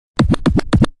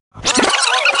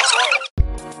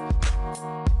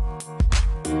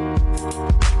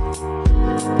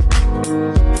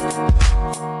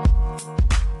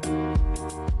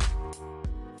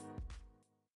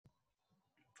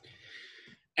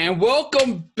And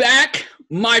welcome back,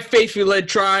 my faithfully led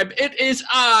tribe. It is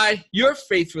I, your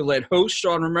faithfully led host,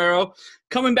 Sean Romero,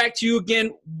 coming back to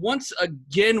you once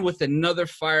again with another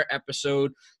fire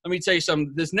episode. Let me tell you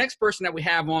something. This next person that we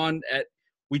have on,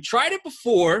 we tried it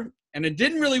before, and it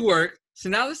didn't really work. So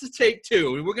now this is take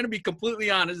two. We're going to be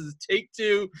completely honest. This is take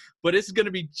two, but it's going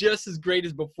to be just as great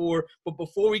as before. But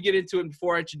before we get into it, and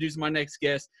before I introduce my next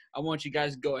guest, I want you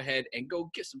guys to go ahead and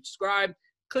go get subscribed,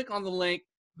 click on the link,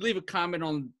 leave a comment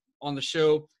on the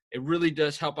show. It really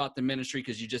does help out the ministry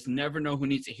because you just never know who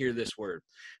needs to hear this word.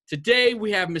 Today,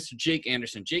 we have Mr. Jake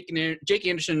Anderson. Jake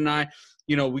Anderson and I,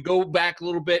 we go back a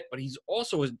little bit, but he's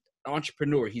also an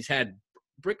entrepreneur. He's had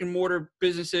brick and mortar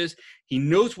businesses. He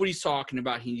knows what he's talking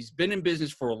about. He's been in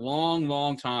business for a long,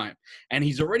 long time. And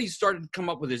he's already started to come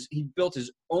up with he built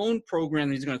his own program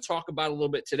that he's going to talk about a little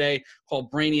bit today called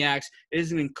Brainiacs. It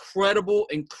is an incredible,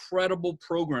 incredible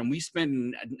program. We spent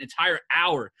an entire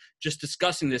hour just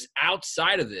discussing this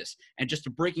outside of this and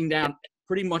just breaking down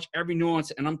pretty much every nuance.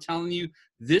 And I'm telling you,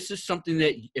 this is something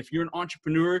that if you're an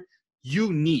entrepreneur,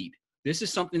 you need. This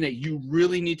is something that you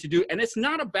really need to do. And it's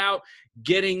not about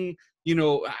getting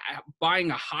buying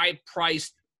a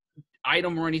high-priced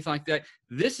item or anything like that.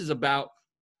 This is about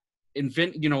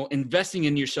investing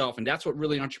in yourself, and that's what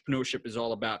really entrepreneurship is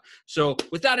all about. So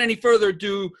without any further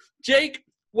ado, Jake,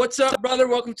 what's up, brother?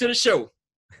 Welcome to the show.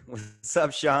 What's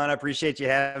up, Sean? I appreciate you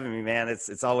having me, man.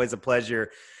 It's always a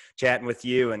pleasure chatting with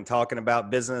you and talking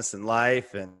about business and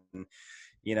life and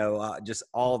just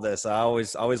all this. I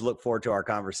always look forward to our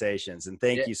conversations, and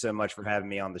thank you so much for having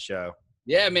me on the show.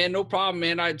 Yeah, man, no problem,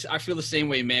 man. I feel the same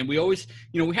way, man. We always,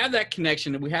 we have that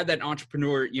connection and we have that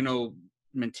entrepreneur,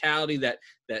 mentality, that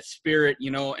spirit,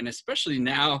 and especially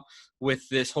now with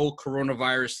this whole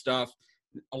coronavirus stuff,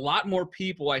 a lot more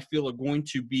people I feel are going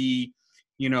to be,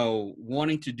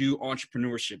 wanting to do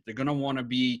entrepreneurship. They're going to want to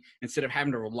be, instead of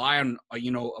having to rely on,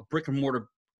 a brick and mortar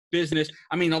business.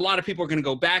 I mean, a lot of people are going to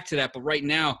go back to that, but right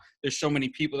now there's so many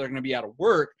people that are going to be out of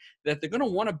work that they're going to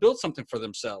want to build something for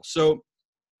themselves. So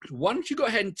why don't you go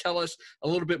ahead and tell us a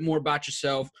little bit more about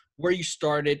yourself, where you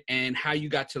started, and how you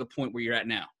got to the point where you're at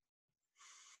now?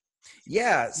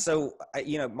 Yeah. So,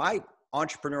 my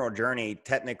entrepreneurial journey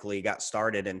technically got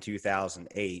started in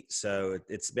 2008. So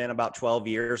it's been about 12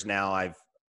 years now. I've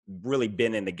really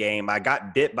been in the game. I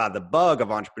got bit by the bug of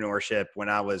entrepreneurship when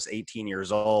I was 18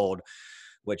 years old,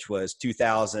 which was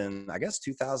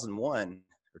 2001.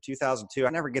 Or 2002. I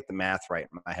never get the math right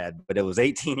in my head, but it was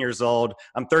 18 years old.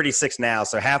 I'm 36 now.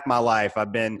 So half my life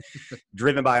I've been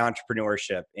driven by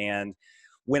entrepreneurship. And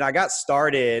when I got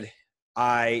started,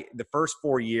 the first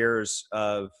 4 years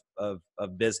of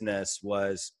business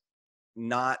was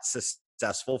not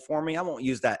successful for me. I won't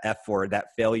use that F word, that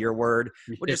failure word.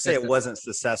 We'll just say it wasn't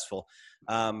successful.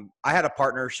 I had a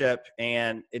partnership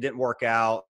and it didn't work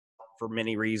out for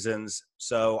many reasons.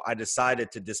 So I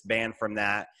decided to disband from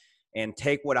that and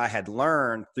take what I had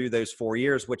learned through those 4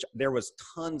 years, which there was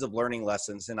tons of learning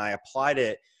lessons, and I applied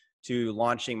it to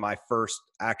launching my first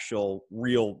actual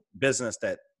real business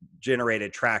that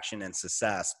generated traction and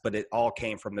success. But it all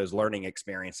came from those learning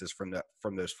experiences from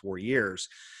those 4 years.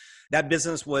 That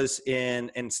business was in,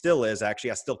 and still is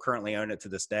actually, I still currently own it to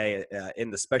this day,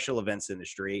 in the special events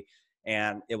industry.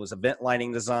 And it was event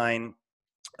lighting design,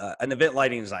 an event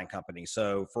lighting design company.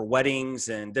 So for weddings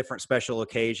and different special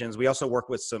occasions, we also work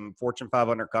with some Fortune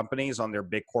 500 companies on their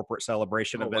big corporate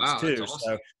celebration events too. Awesome.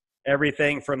 So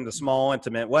everything from the small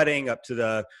intimate wedding up to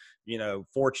the,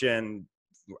 Fortune,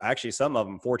 actually some of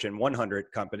them Fortune 100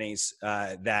 companies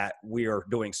that we are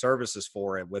doing services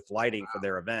for with lighting for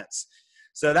their events.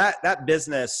 So that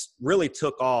business really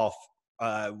took off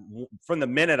from the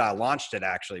minute I launched it,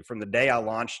 actually, from the day I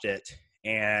launched it.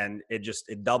 And it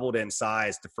doubled in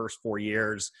size the first 4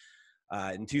 years.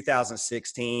 In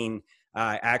 2016,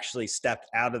 I actually stepped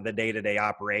out of the day-to-day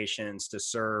operations to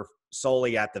serve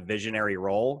solely at the visionary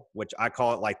role, which I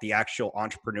call it like the actual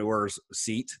entrepreneur's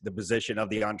seat, the position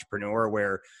of the entrepreneur,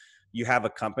 where you have a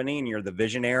company and you're the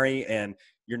visionary and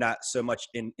you're not so much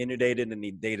inundated in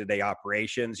the day-to-day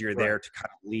operations. You're there to kind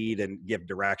of lead and give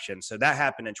direction. So that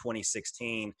happened in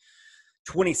 2016.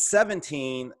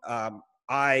 2017,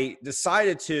 I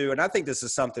decided to, and I think this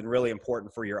is something really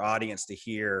important for your audience to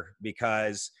hear,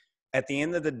 because at the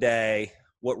end of the day,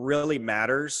 what really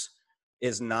matters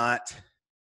is not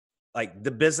like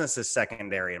the business is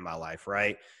secondary in my life,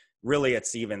 right? Really,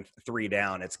 it's even three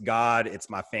down. It's God, it's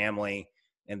my family,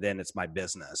 and then it's my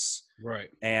business. Right.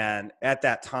 And at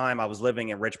that time, I was living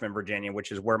in Richmond, Virginia,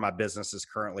 which is where my business is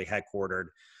currently headquartered.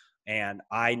 And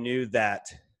I knew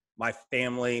that my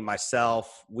family,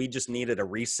 myself, we just needed a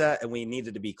reset, and we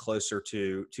needed to be closer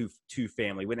to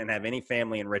family. We didn't have any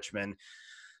family in Richmond.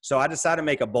 So I decided to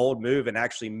make a bold move and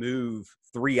actually move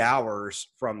 3 hours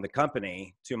from the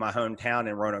company to my hometown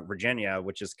in Roanoke, Virginia,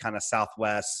 which is kind of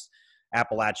southwest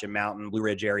Appalachian Mountain, Blue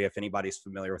Ridge area, if anybody's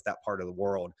familiar with that part of the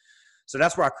world. So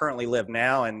that's where I currently live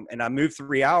now. And I moved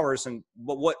 3 hours. And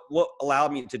what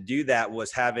allowed me to do that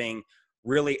was having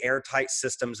really airtight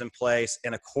systems in place.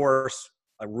 And of course,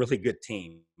 a really good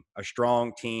team, a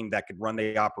strong team that could run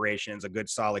the operations, a good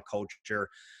solid culture.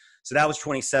 So that was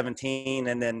 2017.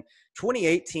 And then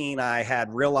 2018, I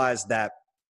had realized that,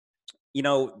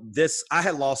 I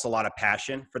had lost a lot of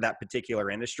passion for that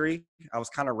particular industry. I was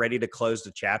kind of ready to close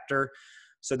the chapter.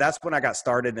 So that's when I got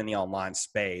started in the online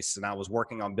space, and I was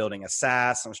working on building a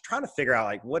SaaS. I was trying to figure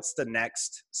out what's the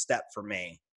next step for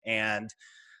me. And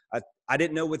I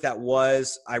didn't know what that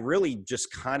was. I really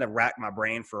just kind of racked my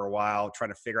brain for a while trying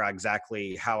to figure out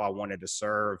exactly how I wanted to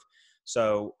serve.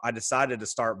 So I decided to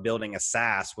start building a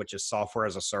SaaS, which is software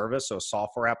as a service, so a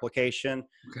software application.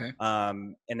 Okay.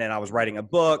 And then I was writing a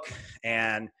book,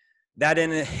 and that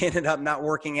ended up not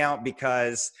working out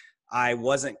because I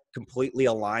wasn't completely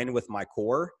aligned with my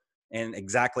core and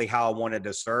exactly how I wanted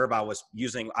to serve.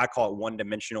 I call it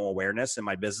one-dimensional awareness in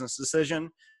my business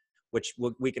decision, which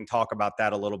we can talk about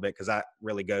that a little bit because that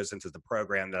really goes into the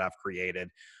program that I've created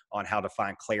on how to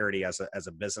find clarity as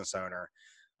a business owner.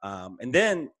 And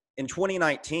then in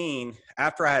 2019,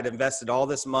 after I had invested all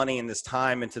this money and this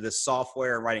time into this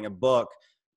software and writing a book,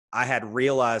 I had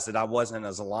realized that I wasn't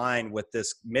as aligned with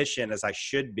this mission as I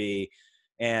should be,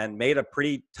 and made a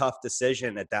pretty tough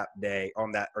decision at that day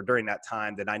during that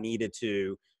time that I needed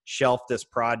to shelf this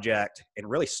project and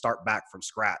really start back from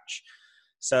scratch.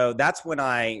 So that's when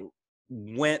I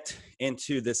went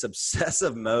into this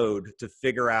obsessive mode to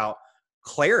figure out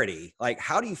clarity. Like,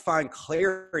 how do you find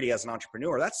clarity as an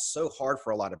entrepreneur? That's so hard for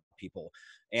a lot of people.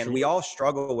 And Sure. we all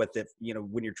struggle with it,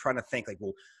 when you're trying to think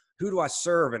well, who do I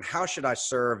serve and how should I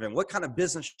serve and what kind of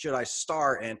business should I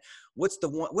start and what's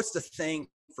the thing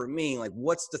for me,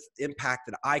 what's the impact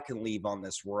that I can leave on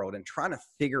this world, and trying to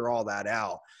figure all that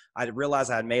out. I realized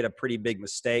I had made a pretty big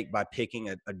mistake by picking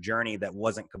a journey that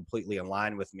wasn't completely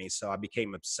aligned with me. So I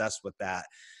became obsessed with that.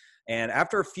 And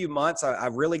after a few months, I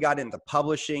really got into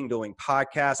publishing, doing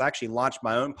podcasts. I actually launched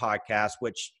my own podcast,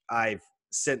 which I've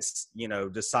since,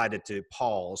 decided to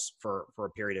pause for a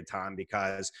period of time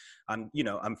because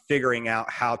I'm figuring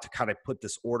out how to kind of put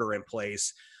this order in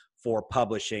place for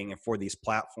publishing and for these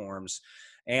platforms.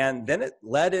 And then it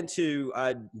led into,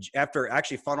 after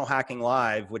actually Funnel Hacking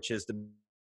Live, which is the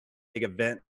big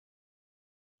event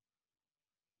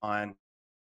on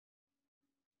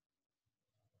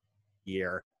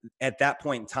year. At that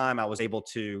point in time, I was able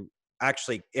to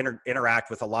actually interact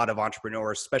with a lot of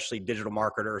entrepreneurs, especially digital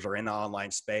marketers or in the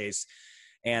online space.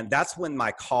 And that's when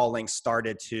my calling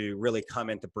started to really come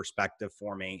into perspective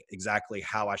for me, exactly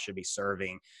how I should be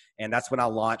serving. And that's when I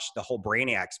launched the whole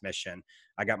Brainiacs mission.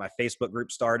 I got my Facebook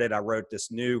group started. I wrote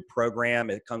this new program.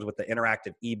 It comes with the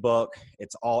interactive ebook.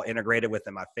 It's all integrated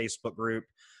within my Facebook group.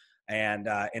 And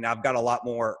I've got a lot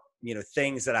more,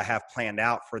 things that I have planned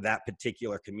out for that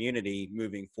particular community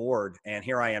moving forward. And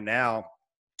here I am now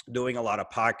doing a lot of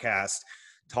podcasts,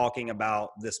 talking about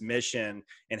this mission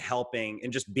and helping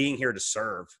and just being here to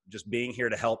serve, just being here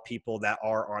to help people that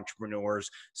are entrepreneurs,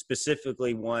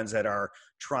 specifically ones that are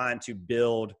trying to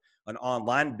build an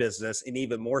online business, and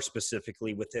even more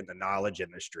specifically within the knowledge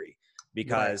industry,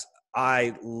 because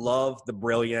I love the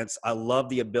brilliance. I love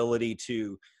the ability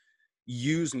to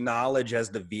use knowledge as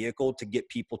the vehicle to get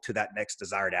people to that next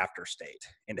desired after state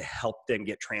and to help them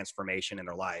get transformation in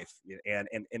their life. And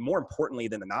more importantly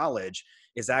than the knowledge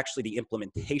is actually the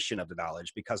implementation of the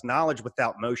knowledge, because knowledge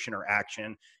without motion or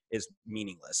action is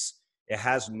meaningless. It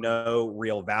has no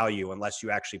real value unless you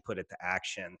actually put it to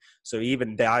action. So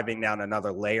even diving down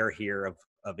another layer here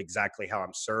of exactly how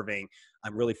I'm serving,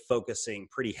 I'm really focusing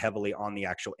pretty heavily on the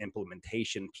actual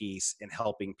implementation piece and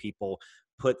helping people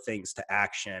put things to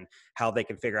action, how they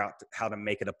can figure out how to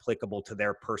make it applicable to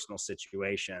their personal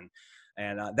situation.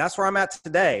 And that's where I'm at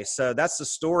today. So that's the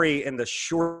story in the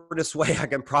shortest way I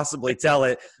can possibly tell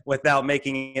it without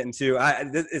making it into,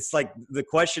 it's like the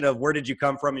question of where did you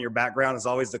come from and your background is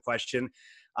always the question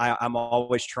I'm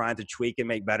always trying to tweak and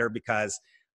make better, because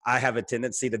I have a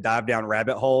tendency to dive down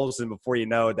rabbit holes, and before you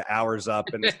know it, the hour's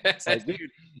up and it's like, dude,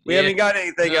 we haven't got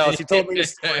anything else. You told me your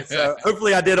story. So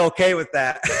hopefully I did okay with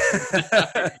that.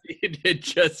 You did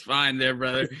just fine there,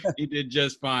 brother. You did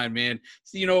just fine, man.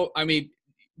 So,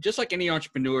 just like any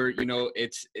entrepreneur,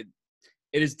 it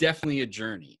is definitely a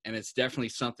journey, and it's definitely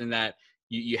something that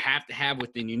you have to have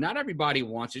within you. Not everybody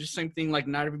wants it. Just the same thing, like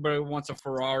not everybody wants a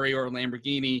Ferrari or a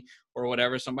Lamborghini or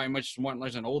whatever. Somebody might just want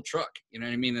like an old truck, you know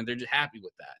what I mean? And they're just happy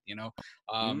with that,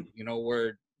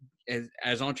 where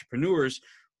as entrepreneurs,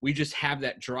 we just have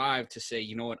that drive to say,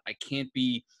 you know what, I can't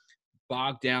be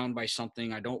bogged down by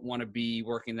something. I don't want to be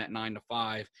working that 9 to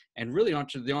 5. And really, the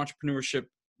entrepreneurship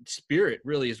spirit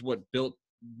really is what built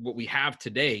what we have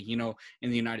today, you know,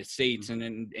 in the United States and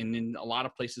in a lot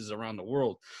of places around the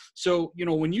world. So, you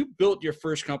know, when you built your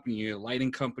first company, your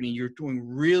lighting company, you're doing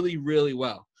really, really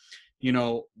well. You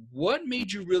know, what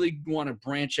made you really want to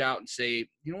branch out and say,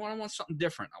 you know what, I want something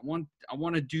different. I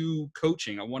want to do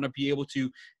coaching. I want to be able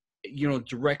to, you know,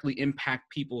 directly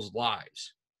impact people's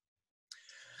lives.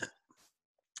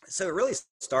 So it really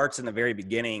starts in the very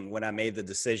beginning when I made the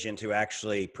decision to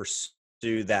actually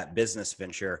pursue that business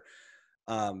venture.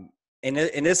 And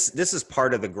this is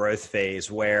part of the growth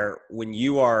phase where when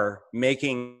you are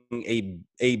making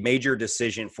a major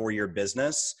decision for your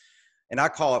business, and I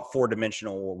call it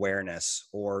 4-dimensional awareness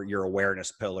or your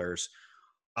awareness pillars,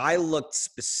 I looked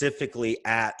specifically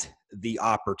at the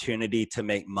opportunity to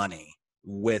make money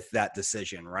with that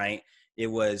decision, right?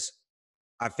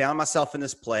 I found myself in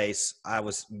this place. I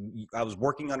was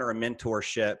working under a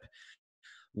mentorship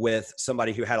with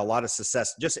somebody who had a lot of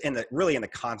success just in the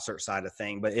concert side of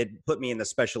thing, but it put me in the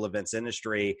special events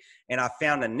industry. And I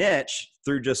found a niche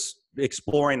through just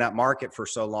exploring that market for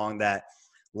so long that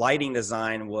lighting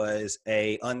design was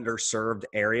a underserved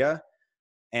area.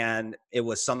 And it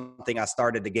was something I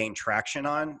started to gain traction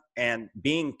on. And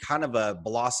being kind of a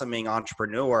blossoming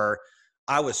entrepreneur,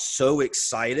 I was so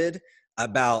excited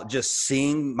about just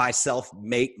seeing myself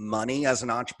make money as an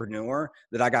entrepreneur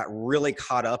that I got really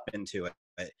caught up into it.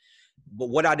 But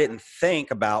what I didn't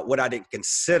think about, what I didn't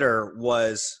consider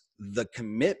was the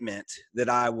commitment that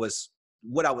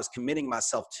what I was committing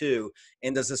myself to.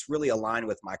 And does this really align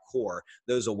with my core,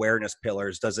 those awareness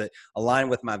pillars? Does it align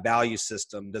with my value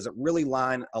system? Does it really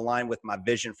align with my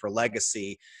vision for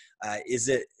legacy? Is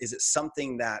it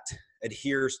something that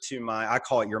adheres to I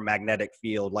call it your magnetic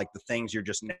field, like the things you're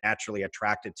just naturally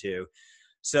attracted to?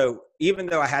 So even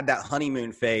though I had that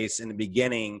honeymoon phase in the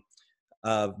beginning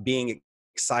of being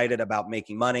excited about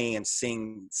making money and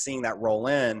seeing that roll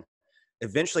in,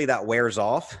 eventually that wears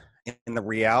off and the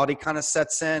reality kind of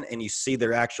sets in and you see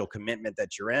their actual commitment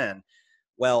that you're in.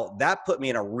 Well, that put me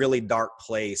in a really dark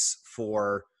place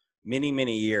for many,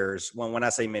 many years. When I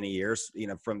say many years, you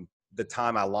know, from the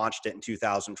time I launched it in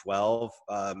 2012,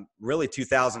 really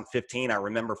 2015, I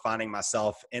remember finding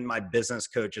myself in my business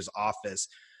coach's office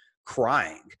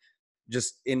crying,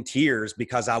 just in tears,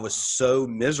 because I was so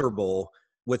miserable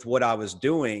with what I was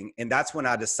doing. And that's when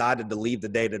I decided to leave the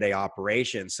day-to-day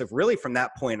operations. So really from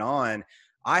that point on,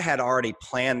 I had already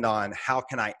planned on how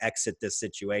can I exit this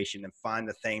situation and find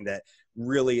the thing that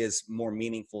really is more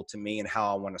meaningful to me and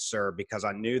how I want to serve, because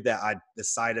I knew that I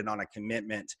decided on a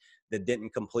commitment that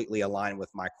didn't completely align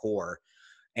with my core.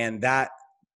 And that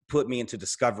put me into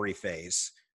discovery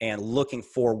phase and looking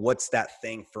for what's that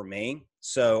thing for me.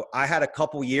 So I had a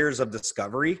couple years of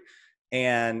discovery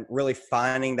and really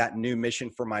finding that new mission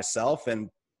for myself. And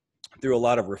through a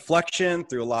lot of reflection,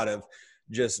 through a lot of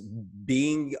just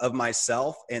being of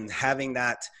myself and having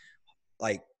that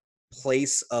like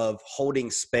place of holding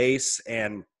space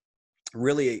and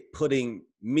really putting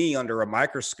me under a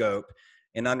microscope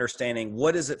and understanding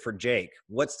what is it for Jake?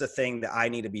 What's the thing that I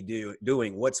need to be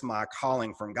doing? What's my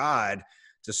calling from God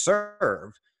to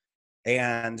serve?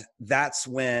 And that's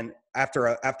when, after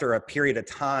a period of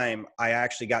time, I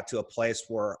actually got to a place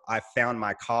where I found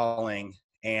my calling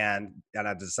and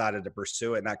I decided to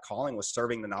pursue it. And that calling was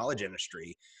serving the knowledge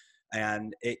industry.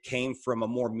 And it came from a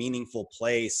more meaningful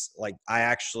place. Like I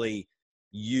actually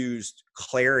used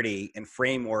clarity and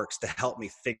frameworks to help me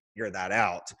figure that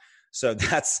out. So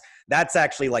that's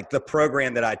actually like the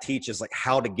program that I teach is like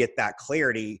how to get that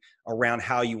clarity around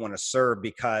how you want to serve,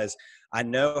 because I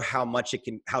know how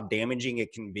damaging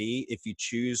it can be if you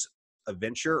choose a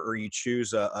venture or you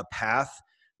choose a path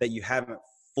that you haven't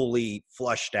fully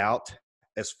flushed out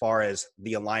as far as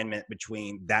the alignment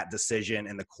between that decision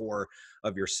and the core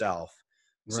of yourself.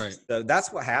 Right. So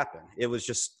that's what happened. It was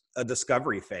just a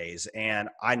discovery phase. And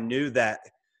I knew that,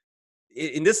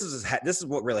 and this is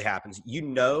what really happens. You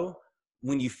know,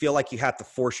 when you feel like you have to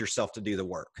force yourself to do the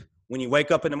work, when you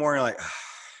wake up in the morning, you're like,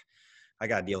 I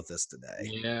got to deal with this today.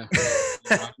 Yeah.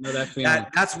 I know that feeling.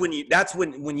 That's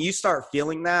when you start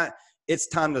feeling that, it's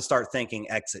time to start thinking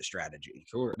exit strategy.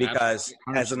 Sure. Because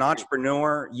as an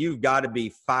entrepreneur, you've got to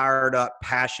be fired up,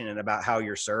 passionate about how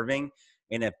you're serving.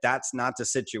 And if that's not the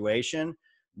situation,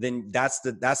 then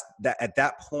at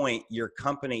that point, your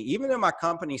company, even though my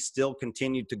company still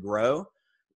continued to grow,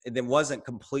 it wasn't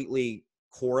completely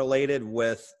correlated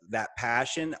with that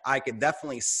passion. I could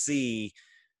definitely see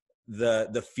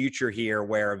the future here,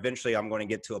 where eventually I'm going to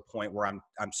get to a point where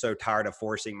I'm so tired of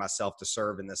forcing myself to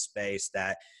serve in this space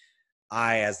that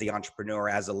I, as the entrepreneur,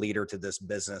 as a leader to this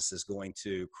business, is going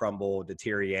to crumble,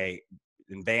 deteriorate,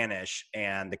 and vanish,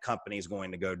 and the company is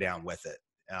going to go down with it,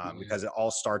 because it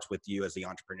all starts with you as the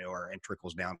entrepreneur and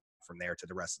trickles down from there to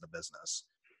the rest of the business.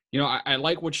 I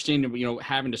like what you're saying,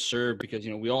 having to serve, because,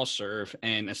 we all serve.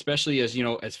 And especially as,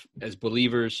 as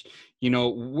believers,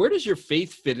 where does your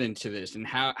faith fit into this? And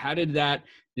how did that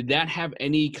have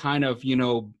any kind of,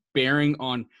 bearing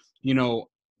on,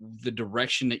 the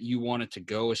direction that you wanted to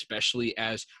go, especially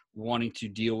as wanting to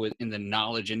deal with in the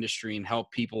knowledge industry and help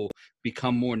people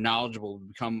become more knowledgeable,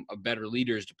 become a better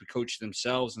leaders, to coach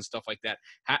themselves and stuff like that?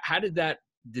 How did that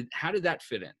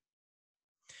fit in?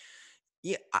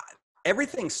 Yeah,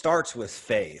 everything starts with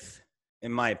faith,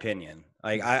 in my opinion.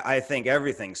 Like, I think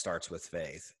everything starts with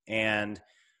faith. And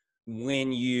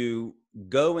when you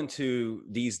go into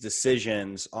these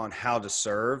decisions on how to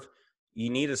serve, you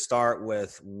need to start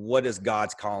with, what is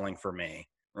God's calling for me,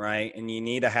 right? And you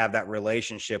need to have that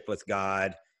relationship with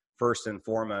God first and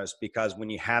foremost, because when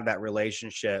you have that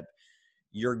relationship,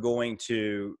 you're going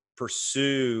to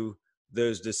pursue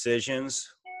those decisions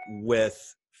with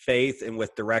faith and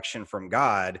with direction from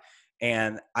God.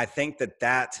 And I think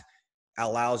that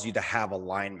allows you to have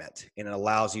alignment, and it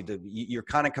allows you to, you're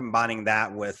kind of combining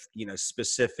that with,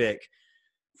 specific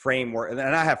framework. And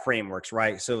I have frameworks,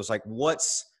 right? So it's like,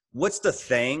 what's the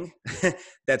thing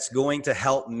that's going to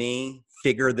help me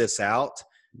figure this out?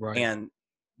 Right. And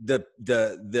the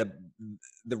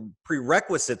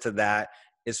prerequisite to that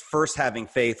is first having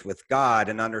faith with God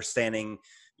and understanding,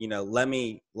 let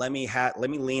me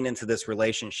lean into this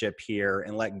relationship here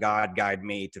and let God guide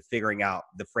me to figuring out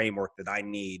the framework that I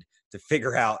need to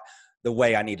figure out the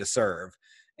way I need to serve.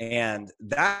 And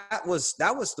that was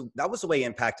the way it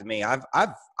impacted me.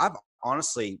 I've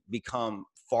honestly become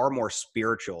far more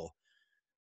spiritual,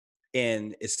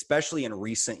 especially in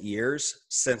recent years,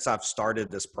 since I've started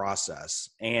this process.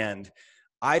 And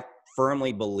I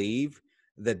firmly believe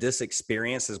that this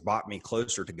experience has brought me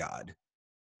closer to God,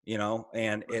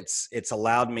 and it's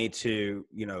allowed me to,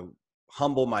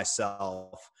 humble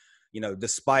myself,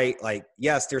 despite, like,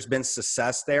 yes, there's been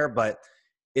success there, but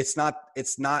it's not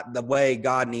the way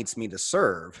God needs me to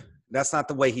serve. That's not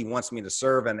the way he wants me to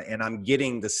serve. And I'm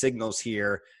getting the signals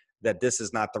here that this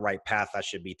is not the right path I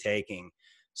should be taking.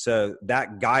 So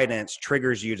that guidance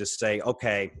triggers you to say,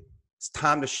 okay, it's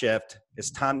time to shift.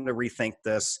 It's time to rethink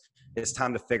this. It's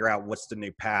time to figure out what's the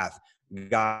new path.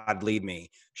 God, lead me,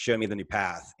 show me the new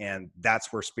path. And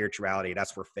that's where spirituality,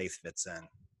 that's where faith fits in.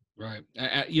 Right.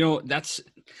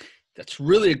 That's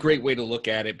really a great way to look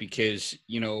at it, because,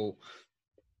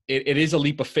 it is a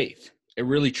leap of faith. It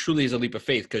really truly is a leap of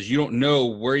faith, because you don't know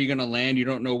where you're going to land. You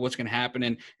don't know what's going to happen.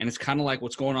 And it's kind of like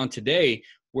what's going on today,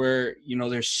 where,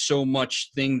 there's so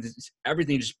much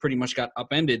everything just pretty much got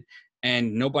upended,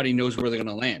 and nobody knows where they're going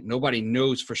to land. Nobody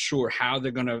knows for sure how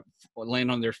they're going to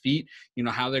land on their feet,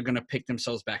 how they're going to pick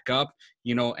themselves back up,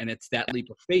 and it's that leap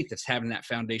of faith. It's having that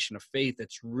foundation of faith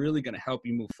that's really going to help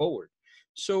you move forward.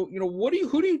 So, what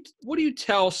do you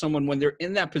tell someone when they're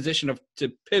in that position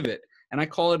to pivot? And I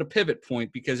call it a pivot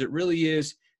point, because it really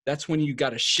is, that's when you got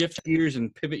to shift gears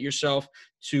and pivot yourself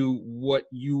to what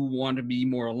you want to be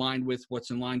more aligned with, what's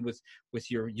in line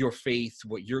with your faith,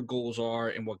 what your goals are,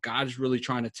 and what God is really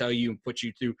trying to tell you and put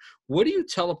you through. What do you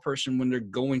tell a person when they're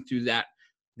going through that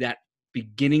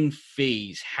beginning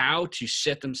phase, how to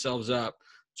set themselves up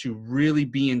to really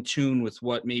be in tune with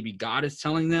what maybe God is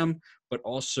telling them, but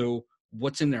also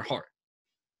what's in their heart?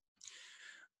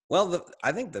 Well,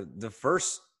 I think the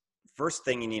first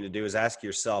thing you need to do is ask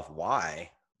yourself,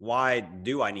 why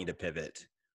do I need to pivot?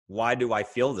 Why do I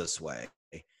feel this way?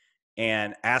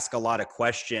 And ask a lot of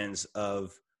questions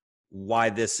of why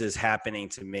this is happening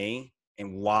to me,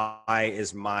 and why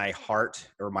is my heart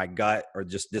or my gut or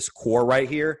just this core right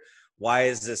here, why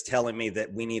is this telling me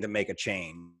that we need to make a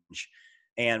change?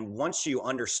 And once you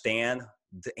understand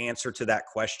the answer to that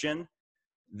question,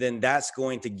 then that's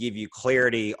going to give you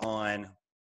clarity on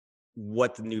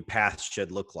what the new path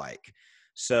should look like.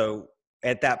 So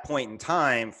at that point in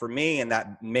time, for me, in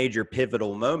that major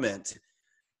pivotal moment,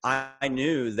 I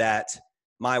knew that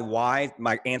my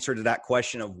answer to that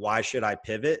question of why should I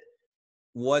pivot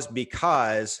was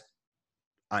because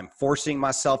I'm forcing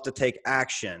myself to take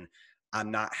action.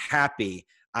 I'm not happy.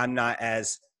 I'm not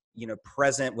as,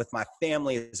 present with my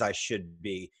family as I should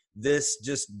be. This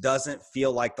just doesn't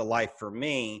feel like the life for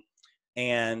me.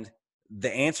 And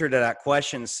the answer to that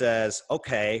question says,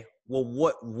 okay, well,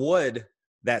 what would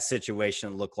that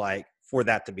situation look like for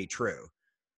that to be true?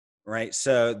 Right.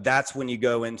 So that's when you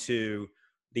go into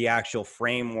the actual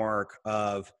framework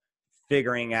of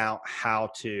figuring out how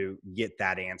to get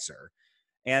that answer.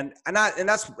 And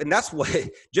that's what,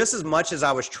 just as much as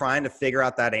I was trying to figure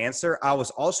out that answer, I was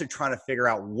also trying to figure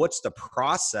out what's the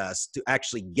process to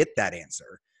actually get that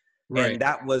answer. Right. And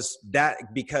that was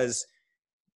that, because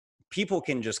people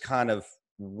can just kind of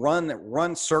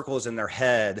run circles in their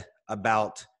head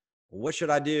about what should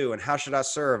I do and how should I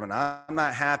serve, and I'm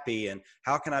not happy and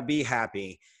how can I be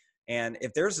happy. And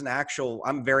if there's an actual,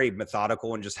 I'm very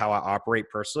methodical in just how I operate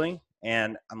personally.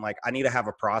 And I'm like, I need to have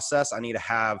a process. I need to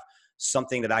have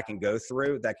something that I can go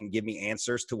through that can give me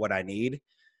answers to what I need.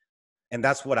 And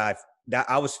that's what I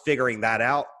was figuring that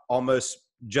out almost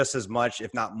just as much,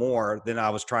 if not more, than I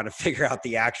was trying to figure out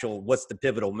the actual, what's the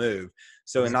pivotal move.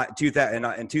 So in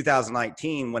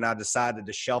 2019, when I decided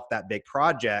to shelf that big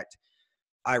project,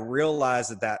 I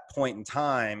realized at that point in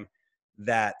time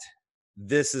that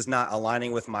this is not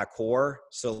aligning with my core.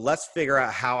 So let's figure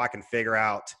out how I can figure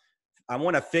out, I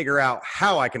want to figure out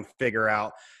how I can figure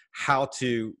out how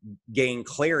to gain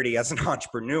clarity as an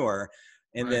entrepreneur.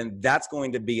 And Right. then that's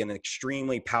going to be an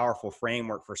extremely powerful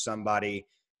framework for somebody,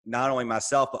 not only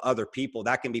myself, but other people.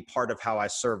 That can be part of how I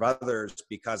serve others,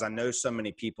 because I know so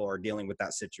many people are dealing with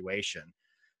that situation.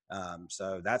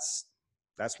 So that's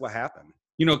what happened.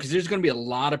 You know, because there's going to be a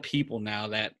lot of people now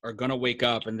that are going to wake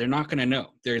up and they're not going to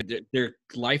know. Their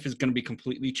life is going to be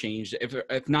completely changed,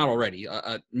 if not already.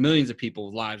 Millions of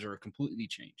people's lives are completely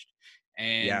changed,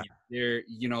 and Yeah. they're,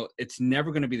 you know, it's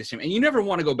never going to be the same. And you never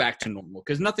want to go back to normal,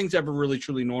 because nothing's ever really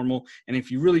truly normal. And if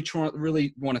you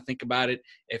really want to think about it,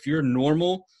 if you're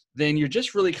normal, then you're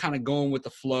just really kind of going with the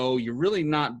flow. You're really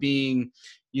not being,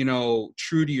 you know,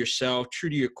 true to yourself, true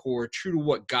to your core, true to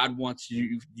what God wants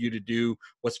you to do,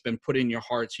 what's been put in your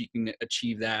heart, so you can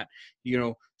achieve that, you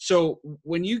know. So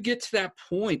when you get to that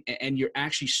point and you're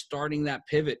actually starting that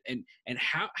pivot, and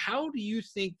how do you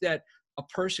think that a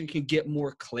person can get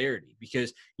more clarity?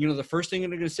 Because, you know, the first thing they're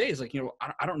going to say is like, you know,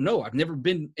 I don't know. I've never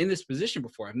been in this position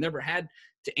before. I've never had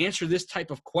to answer this type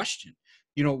of question.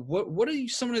 You know, what are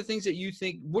some of the things that you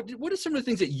think, what are some of the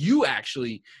things that you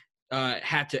actually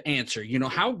had to answer? You know,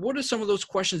 what are some of those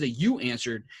questions that you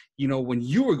answered, you know, when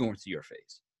you were going through your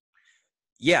phase?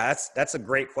 Yeah, that's a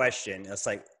great question. It's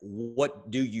like,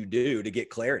 what do you do to get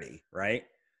clarity, right?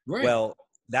 Right. Well,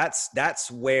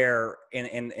 that's where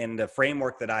in the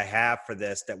framework that I have for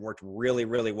this that worked really,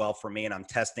 really well for me, and I'm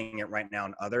testing it right now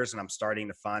in others, and I'm starting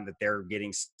to find that they're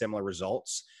getting similar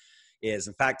results, is,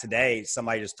 in fact, today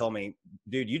somebody just told me,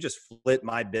 dude, you just flipped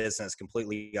my business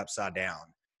completely upside down.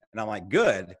 And I'm like,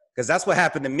 good, because that's what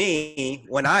happened to me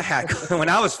when I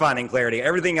was finding clarity.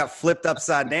 Everything got flipped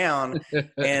upside down,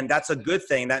 and that's a good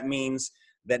thing. That means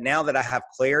that now that I have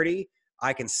clarity,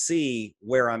 I can see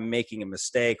where I'm making a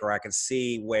mistake, or I can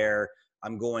see where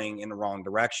I'm going in the wrong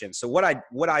direction. So what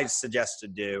I suggest to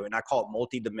do, and I call it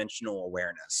multidimensional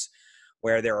awareness,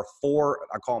 where there are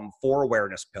I call them four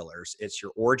awareness pillars. It's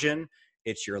your origin,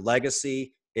 it's your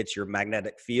legacy, it's your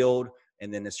magnetic field,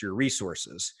 and then it's your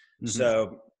resources. Mm-hmm.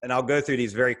 So, and I'll go through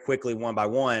these very quickly one by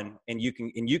one, and you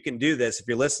can do this if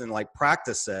you're listening, like,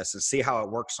 practice this and see how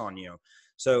it works on you.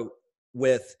 So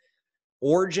with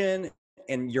origin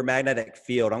and your magnetic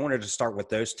field, I wanted to start with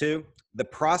those two. The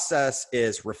process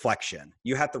is reflection.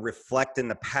 You have to reflect in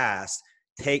the past,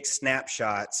 take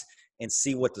snapshots, and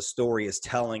see what the story is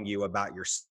telling you about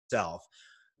yourself.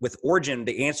 With origin,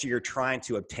 the answer you're trying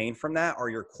to obtain from that are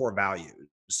your core values.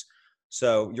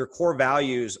 So your core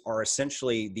values are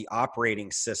essentially the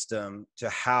operating system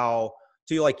to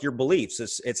like your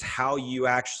beliefs. It's how you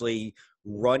actually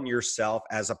run yourself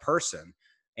as a person.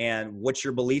 And what's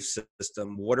your belief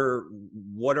system? What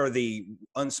are the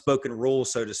unspoken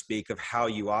rules, so to speak, of how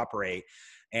you operate?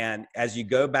 And as you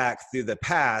go back through the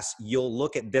past, you'll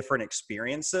look at different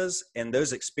experiences, and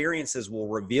those experiences will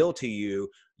reveal to you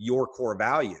your core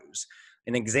values.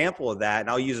 An example of that, and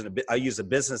I'll use a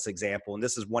business example, and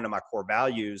this is one of my core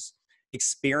values: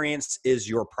 experience is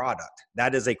your product.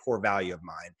 That is a core value of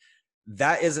mine.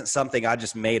 That isn't something I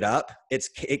just made up.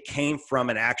 It came from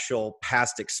an actual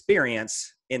past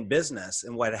experience in business.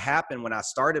 And what happened when I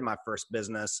started my first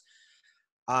business,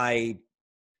 I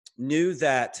knew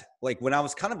that, like, when I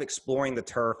was kind of exploring the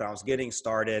turf and I was getting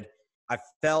started, I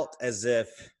felt as if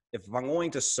I'm going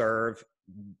to serve,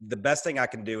 the best thing I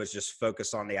can do is just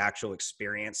focus on the actual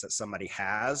experience that somebody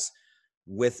has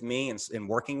with me and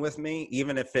working with me,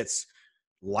 even if it's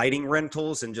lighting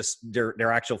rentals and just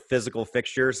their actual physical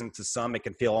fixtures. And to some, it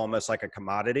can feel almost like a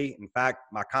commodity. In fact,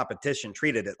 my competition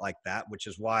treated it like that, which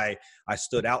is why I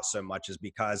stood out so much, is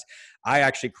because I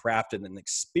actually crafted an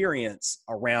experience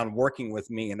around working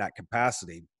with me in that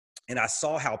capacity. And I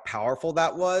saw how powerful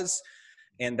that was.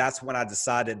 And that's when I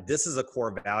decided this is a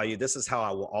core value. This is how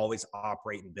I will always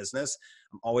operate in business.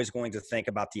 I'm always going to think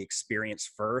about the experience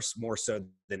first, more so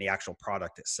than the actual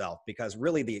product itself, because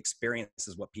really the experience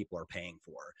is what people are paying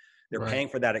for. They're paying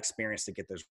for that experience to get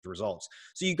those results.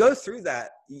 So you go through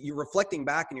that, you're reflecting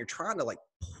back and you're trying to like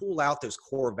pull out those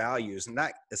core values, and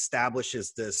that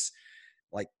establishes this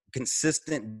like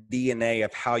consistent DNA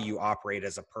of how you operate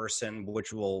as a person,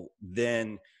 which will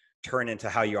then turn into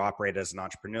how you operate as an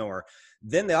entrepreneur.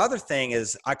 Then the other thing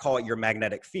is, I call it your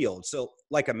magnetic field. So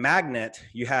like a magnet,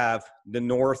 you have the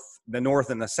north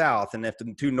and the south. And if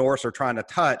the two norths are trying to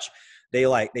touch, they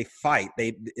fight.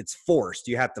 It's forced.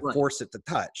 You have to force it to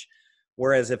touch.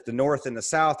 Whereas if the north and the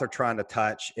south are trying to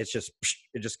touch, it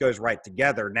just goes right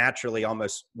together naturally,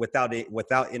 almost without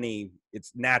any,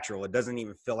 it's natural. It doesn't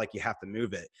even feel like you have to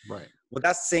move it. Right. Well,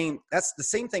 that's the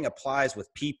same thing applies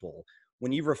with people.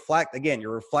 When you reflect, again,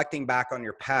 you're reflecting back on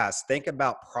your past. Think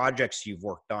about projects you've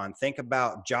worked on. Think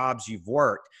about jobs you've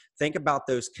worked. Think about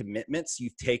those commitments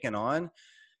you've taken on,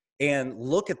 and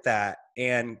look at that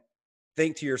and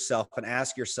think to yourself and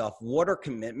ask yourself, what are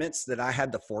commitments that I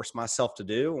had to force myself to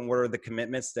do? And what are the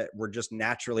commitments that were just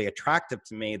naturally attractive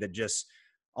to me that just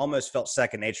almost felt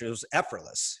second nature? It was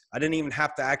effortless. I didn't even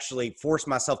have to actually force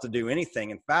myself to do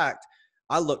anything. In fact,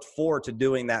 I looked forward to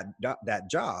doing that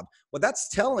job. Well, that's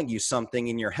telling you something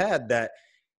in your head that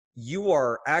you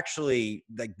are actually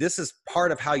like, this is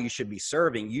part of how you should be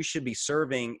serving. You should be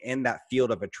serving in that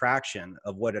field of attraction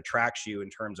of what attracts you in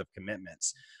terms of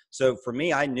commitments. So for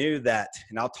me, I knew that,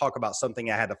 and I'll talk about something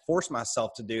I had to force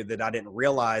myself to do that I didn't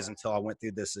realize until I went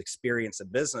through this experience of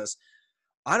business.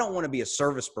 I don't want to be a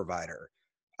service provider.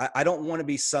 I don't want to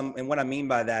be and what I mean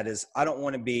by that is I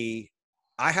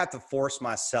have to force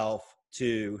myself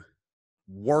to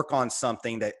work on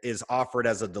something that is offered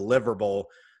as a deliverable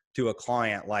to a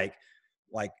client. Like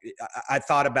I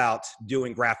thought about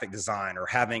doing graphic design or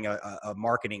having a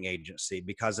marketing agency,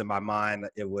 because in my mind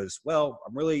it was, well,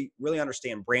 I really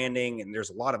understand branding and there's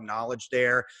a lot of knowledge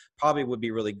there, probably would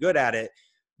be really good at it.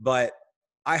 But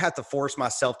I had to force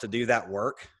myself to do that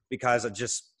work because I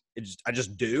just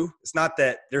do. It's not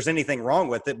that there's anything wrong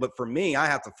with it, but for me, I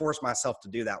have to force myself to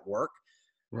do that work.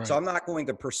 Right. So I'm not going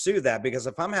to pursue that, because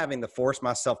if I'm having to force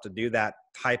myself to do that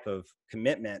type of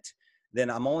commitment, then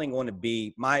I'm only going to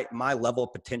be, my level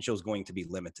of potential is going to be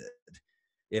limited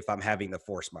if I'm having to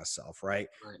force myself, right?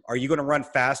 Are you going to run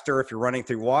faster if you're running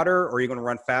through water, or are you going to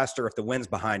run faster if the wind's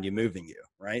behind you moving you,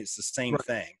 right? It's the same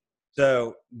thing.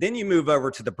 So then you move over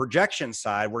to the projection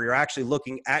side, where you're actually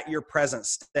looking at your present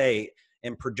state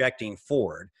and projecting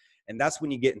forward. And that's when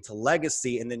you get into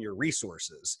legacy and then your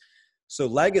resources. So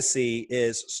legacy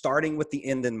is starting with the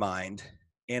end in mind.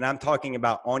 And I'm talking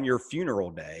about on your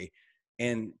funeral day.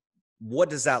 And what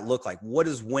does that look like? What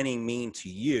does winning mean to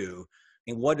you?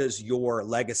 And what is your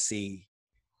legacy?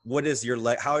 What is your,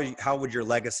 how would your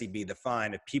legacy be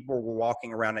defined? If people were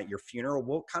walking around at your funeral,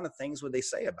 what kind of things would they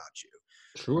say about you?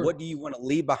 Sure. What do you want to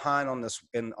leave behind on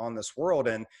this world?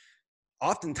 And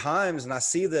oftentimes, and I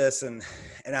see this and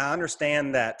I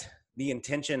understand that the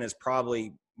intention is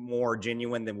probably more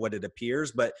genuine than what it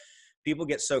appears, but people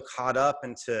get so caught up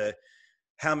into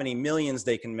how many millions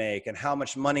they can make and how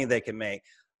much money they can make.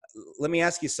 Let me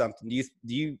ask you something.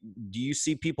 Do you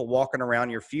see people walking around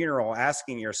your funeral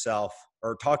asking yourself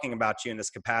or talking about you in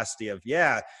this capacity of,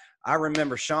 yeah, I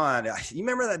remember Sean. You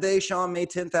remember that day Sean made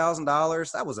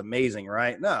 $10,000? That was amazing,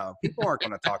 right? No, people aren't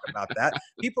going to talk about that.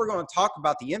 People are going to talk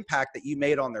about the impact that you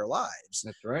made on their lives.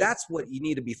 That's right. That's what you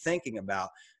need to be thinking about.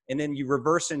 And then you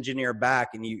reverse engineer back,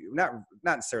 and you not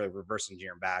necessarily reverse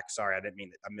engineer back. Sorry, I didn't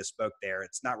mean I misspoke there.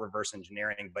 It's not reverse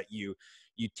engineering, but you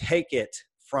take it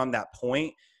from that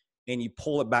point and you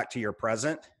pull it back to your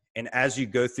present. And as you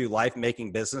go through life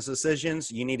making business decisions,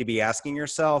 you need to be asking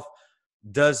yourself,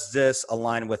 does this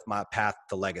align with my path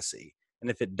to legacy?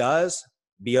 And if it does,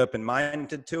 be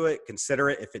open-minded to it, consider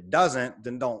it. If it doesn't,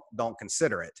 then don't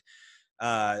consider it.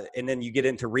 And then you get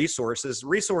into resources.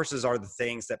 Resources are the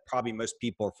things that probably most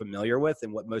people are familiar with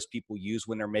and what most people use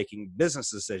when they're making business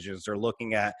decisions. They're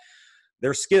looking at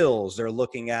their skills, they're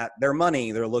looking at their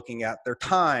money, they're looking at their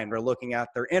time, they're looking at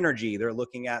their energy, they're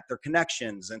looking at their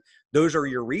connections, and those are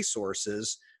your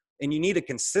resources. And you need to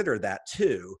consider that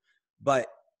too. But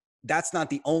that's not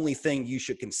the only thing you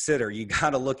should consider. You got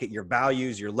to look at your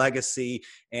values, your legacy,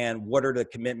 and what are the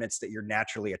commitments that you're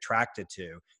naturally attracted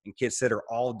to, and consider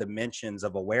all dimensions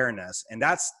of awareness. And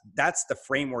that's the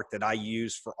framework that I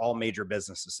use for all major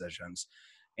business decisions.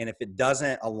 And if it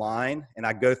doesn't align, and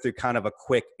I go through kind of a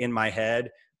quick in my head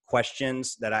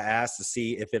questions that I ask to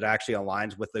see if it actually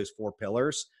aligns with those 4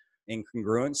 pillars in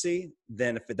congruency,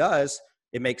 then if it does,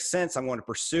 it makes sense. I'm going to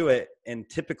pursue it. And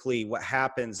typically what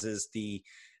happens is the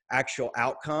actual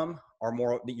outcome are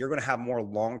more, you're going to have more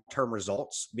long-term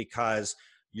results because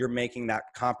you're making that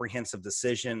comprehensive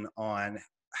decision on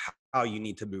how you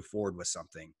need to move forward with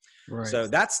something. Right. So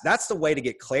that's the way to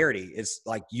get clarity, is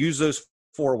like use those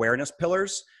 4 awareness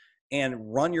pillars and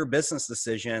run your business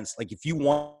decisions. Like if you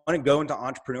want to go into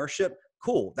entrepreneurship,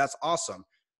 cool, that's awesome.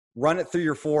 Run it through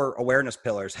your 4 awareness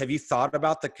pillars. Have you thought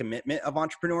about the commitment of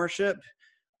entrepreneurship?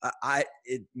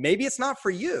 Maybe it's not for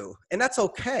you, and that's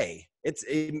okay.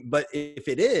 But if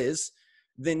it is,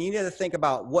 then you need to think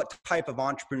about what type of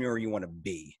entrepreneur you want to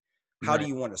be. How do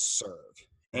you want to serve?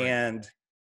 Right.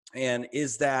 And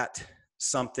is that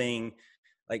something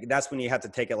like, that's when you have to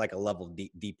take it like a level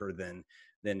deeper than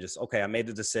just, okay, I made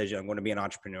the decision, I'm going to be an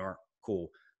entrepreneur. Cool.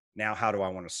 Now, how do I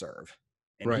want to serve?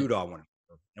 And who do I want to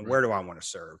serve? And where do I want to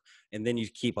serve? And then you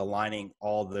keep aligning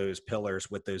all those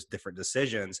pillars with those different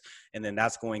decisions. And then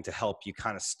that's going to help you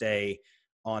kind of stay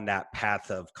on that path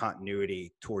of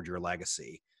continuity toward your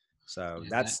legacy. So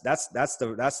that's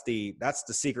the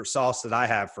secret sauce that I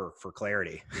have for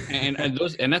clarity. And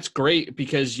that's great,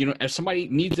 because, you know, if somebody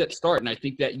needs that start, and I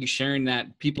think that you sharing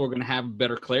that, people are going to have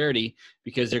better clarity,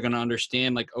 because they're going to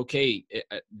understand, like, okay,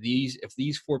 if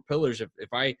these 4 pillars,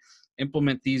 if I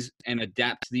implement these and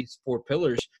adapt to these 4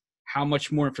 pillars, how much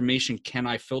more information can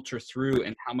I filter through,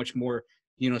 and how much more,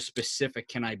 you know, specific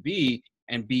can I be,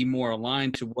 and be more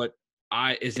aligned to what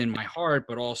is in my heart,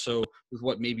 but also with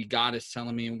what maybe God is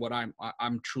telling me, and what I'm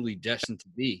truly destined to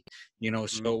be, you know,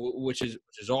 so which is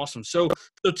awesome. So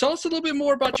tell us a little bit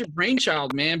more about your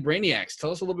brainchild, man, Brainiacs.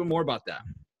 Tell us a little bit more about that.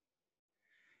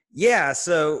 Yeah.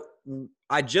 So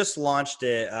I just launched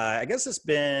it. I guess it's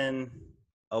been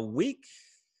a week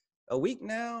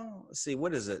now. Let's see,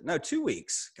 what is it? No, 2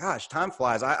 weeks. Gosh, time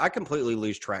flies. I completely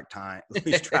lose track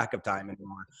of time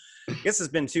anymore. I guess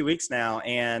it's been 2 weeks now,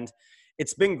 and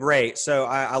it's been great. So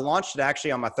I launched it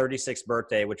actually on my 36th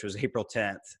birthday, which was April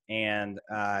 10th. And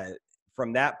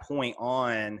from that point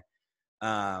on,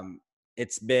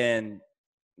 it's been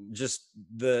just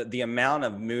the amount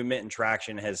of movement and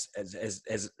traction has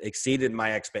exceeded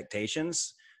my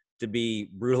expectations, to be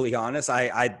brutally honest.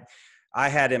 I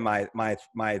had in my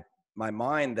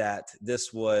mind that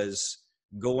this was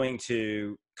going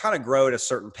to kind of grow at a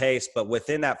certain pace, but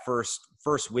within that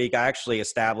first week, I actually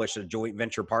established a joint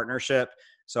venture partnership.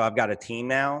 So I've got a team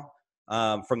now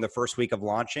from the first week of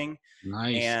launching.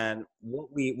 Nice. And what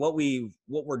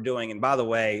we're doing, and by the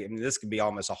way, I mean, this could be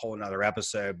almost a whole nother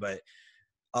episode, but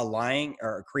aligning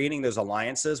or creating those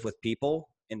alliances with people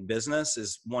in business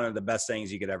is one of the best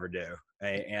things you could ever do.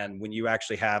 And when you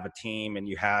actually have a team and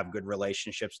you have good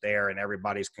relationships there, and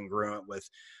everybody's congruent with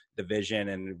the vision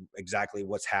and exactly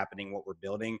what's happening, what we're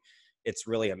building, it's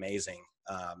really amazing.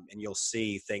 And you'll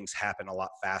see things happen a lot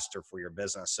faster for your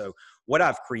business. So what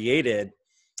I've created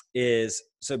is,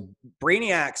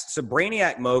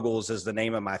 Brainiac Moguls is the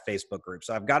name of my Facebook group.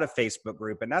 So I've got a Facebook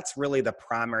group, and that's really the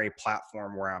primary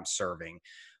platform where I'm serving.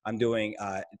 I'm doing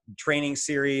training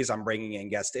series. I'm bringing in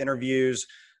guest interviews.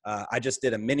 I just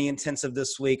did a mini intensive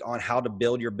this week on how to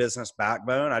build your business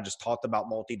backbone. I just talked about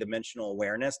multidimensional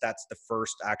awareness. That's the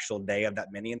first actual day of that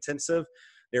mini intensive.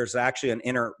 There's actually an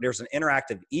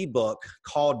interactive ebook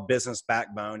called Business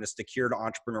Backbone. It's the cure to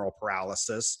entrepreneurial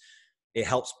paralysis. It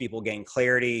helps people gain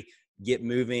clarity, get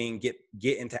moving, get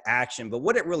into action. But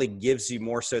what it really gives you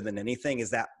more so than anything is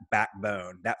that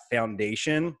backbone, that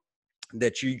foundation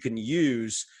that you can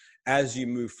use as you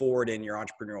move forward in your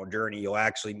entrepreneurial journey. You'll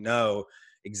actually know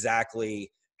exactly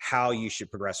how you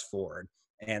should progress forward.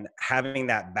 And having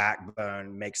that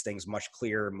backbone makes things much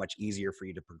clearer, much easier for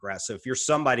you to progress. So if you're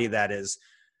somebody that is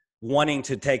wanting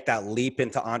to take that leap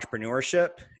into entrepreneurship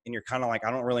and you're kind of like,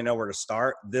 I don't really know where to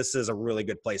start, this is a really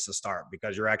good place to start,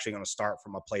 because you're actually going to start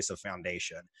from a place of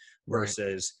foundation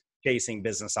versus chasing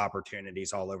business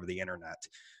opportunities all over the internet.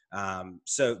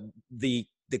 So the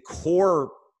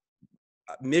core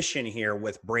mission here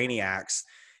with Brainiacs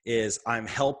is I'm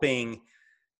helping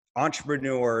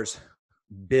entrepreneurs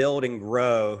build and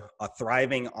grow a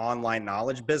thriving online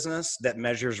knowledge business that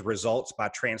measures results by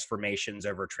transformations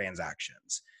over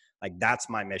transactions. Like, that's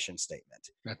my mission statement.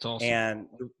 That's awesome. And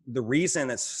the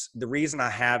reason I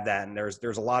have that, and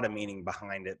there's a lot of meaning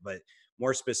behind it, but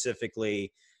more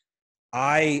specifically,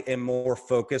 I am more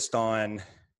focused on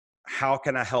how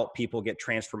can I help people get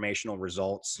transformational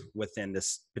results within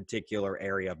this particular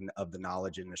area of the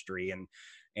knowledge industry.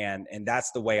 And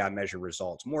that's the way I measure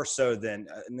results, more so than,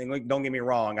 don't get me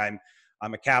wrong,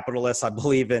 I'm a capitalist. I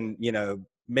believe in,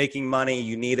 making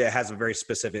money. It has a very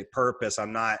specific purpose. I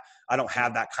don't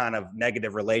have that kind of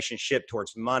negative relationship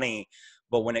towards money.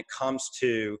 But when it comes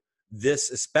to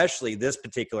this, especially this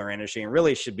particular industry, and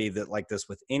really should be that like this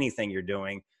with anything you're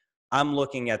doing, I'm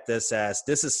looking at this as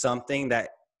this is something that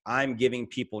I'm giving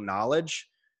people knowledge,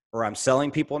 or I'm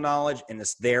selling people knowledge, and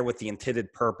it's there with the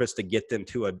intended purpose to get them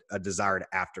to a desired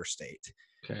after state.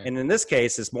 Okay. And in this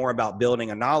case, it's more about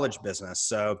building a knowledge business.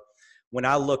 So when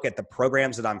I look at the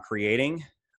programs that I'm creating,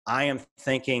 I am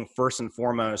thinking first and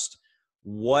foremost,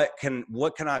 what can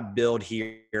I build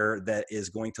here that is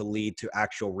going to lead to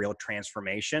actual real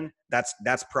transformation?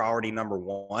 That's priority number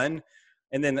one.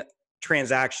 And then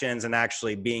transactions and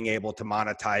actually being able to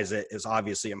monetize it is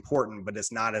obviously important, but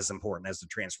it's not as important as the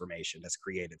transformation that's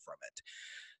created from it.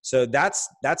 So that's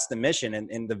the mission.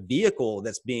 And the vehicle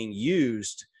that's being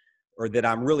used, or that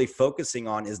I'm really focusing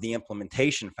on, is the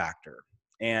implementation factor.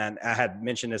 And I had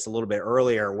mentioned this a little bit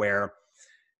earlier, where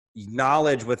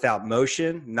knowledge without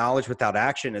motion, knowledge without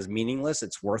action is meaningless.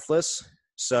 It's worthless.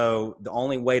 So the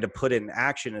only way to put it in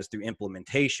action is through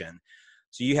implementation.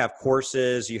 So you have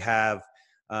courses, you have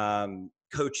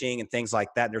coaching and things like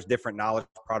that. There's different knowledge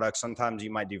products. Sometimes you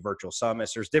might do virtual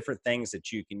summits. There's different things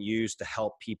that you can use to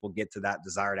help people get to that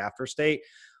desired after state.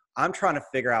 I'm trying to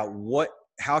figure out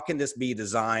how can this be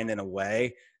designed in a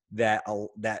way that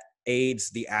aids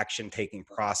the action taking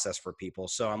process for people.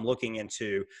 So I'm looking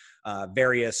into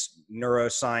various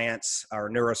neuroscience or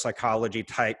neuropsychology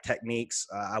type techniques.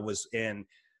 I was in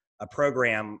a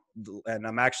program, and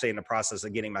I'm actually in the process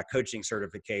of getting my coaching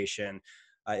certification.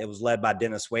 It was led by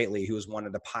Dennis Waitley, who was one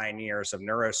of the pioneers of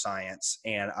neuroscience,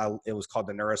 and it was called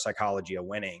the Neuropsychology of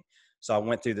Winning. So I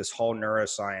went through this whole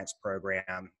neuroscience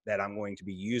program that I'm going to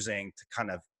be using to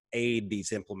kind of aid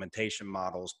these implementation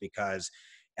models, because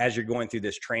as you're going through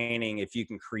this training, if you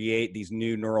can create these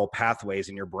new neural pathways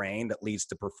in your brain that leads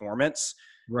to performance,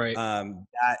 right?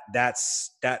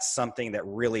 That's something that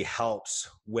really helps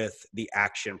with the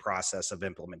action process of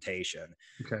implementation.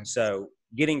 Okay. So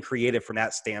getting creative from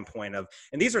that standpoint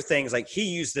and these are things like he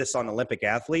used this on Olympic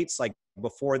athletes, like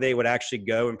before they would actually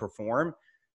go and perform,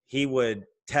 he would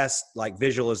test like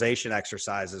visualization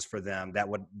exercises for them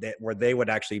where they would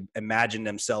actually imagine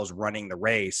themselves running the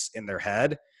race in their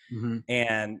head. Mm-hmm.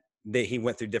 And he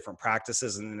went through different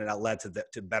practices, and then that led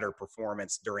to better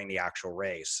performance during the actual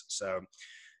race. So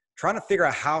trying to figure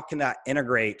out how can that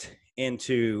integrate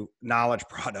into knowledge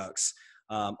products,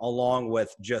 along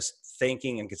with just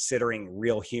thinking and considering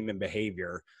real human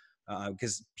behavior.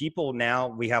 Because people now,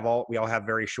 we all have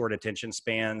very short attention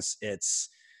spans.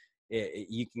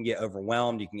 You can get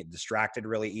overwhelmed, you can get distracted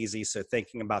really easy. So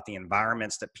thinking about the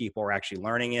environments that people are actually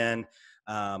learning in,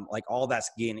 like all that's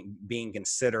being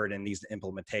considered in these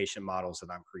implementation models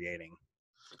that I'm creating.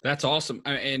 That's awesome.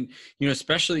 And,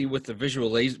 especially with the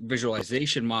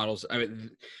visualization models,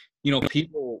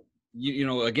 people,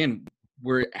 again,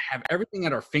 we have everything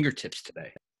at our fingertips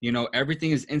today.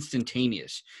 Everything is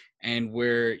instantaneous, and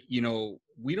where,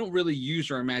 we don't really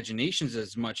use our imaginations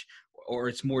as much, or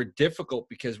it's more difficult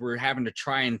because we're having to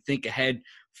try and think ahead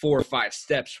 4 or 5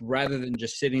 steps rather than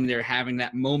just sitting there having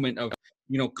that moment of,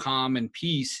 calm and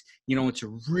peace, and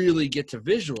to really get to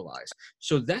visualize.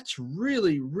 So that's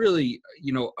really, really,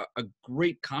 a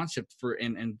great concept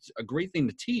and a great thing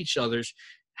to teach others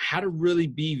how to really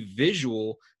be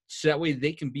visual, so that way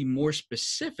they can be more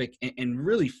specific and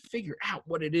really figure out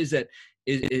what it is that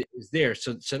is there.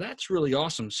 So that's really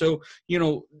awesome. So,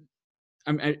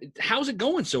 how's it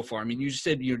going so far? I mean, you just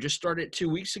said just started 2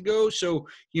 weeks ago. So,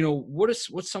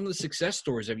 what's some of the success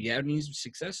stories? Have you had any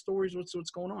success stories?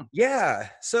 What's going on? Yeah.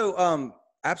 So,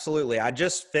 absolutely. I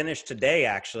just finished today,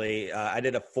 actually. I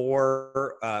did a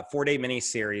 4-day mini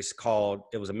series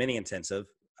it was a mini intensive,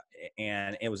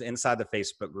 and it was inside the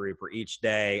Facebook group, where each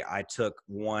day I took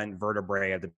one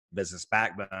vertebrae of the business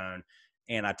backbone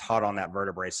and I taught on that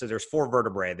vertebrae. So there's 4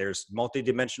 vertebrae. There's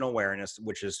multidimensional awareness,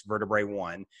 which is vertebrae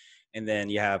 1. And then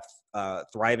you have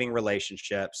thriving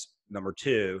relationships, number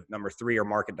 2. Number 3 are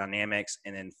market dynamics.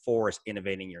 And then 4 is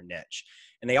innovating your niche.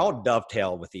 And they all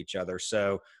dovetail with each other.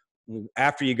 So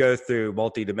after you go through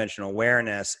multidimensional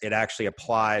awareness, it actually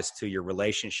applies to your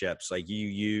relationships. Like you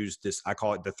use this, I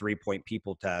call it the 3-point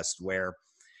people test, where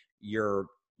you're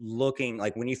looking,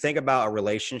 like when you think about a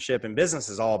relationship, and business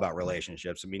is all about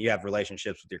relationships. I mean, you have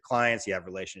relationships with your clients, you have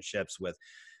relationships with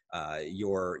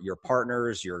your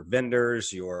partners, your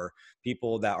vendors, your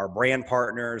people that are brand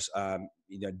partners,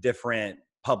 different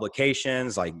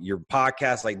publications, like your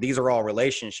podcast, like these are all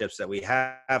relationships that we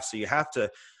have. So you have to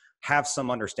have some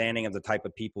understanding of the type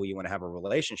of people you want to have a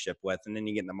relationship with. And then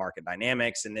you get in the market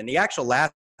dynamics. And then the actual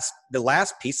the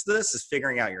last piece of this is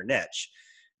figuring out your niche,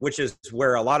 which is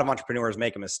where a lot of entrepreneurs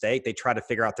make a mistake. They try to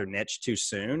figure out their niche too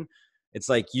soon. It's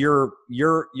like you're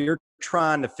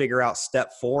trying to figure out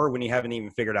step 4 when you haven't even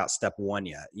figured out step 1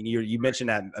 yet. You mentioned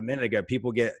that a minute ago.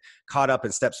 People get caught up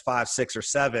in steps 5, 6, or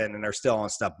 7, and they're still on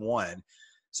step 1.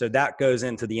 So that goes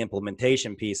into the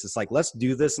implementation piece. It's like, let's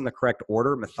do this in the correct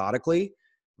order methodically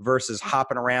versus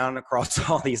hopping around across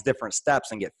all these different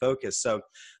steps and get focused. So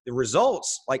the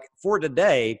results, like for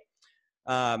today,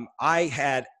 I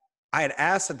had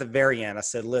asked at the very end, I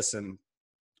said, listen,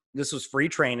 this was free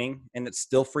training and it's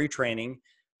still free training.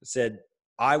 I said,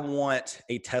 I want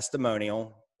a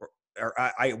testimonial, or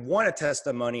I want a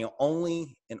testimonial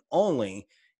only and only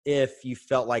if you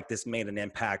felt like this made an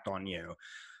impact on you.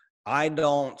 I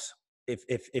don't,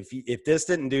 if this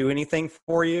didn't do anything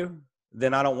for you,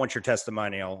 then I don't want your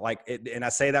testimonial. And I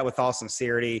say that with all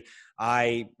sincerity.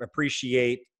 I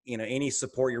appreciate, any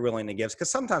support you're willing to give,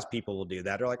 because sometimes people will do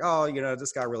that. They're like, oh,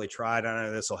 this guy really tried. I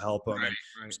know this will help him. Right.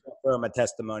 And throw him a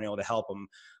testimonial to help him.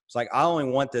 It's like, I only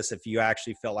want this if you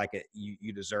actually felt like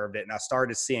you deserved it. And I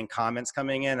started seeing comments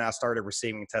coming in, and I started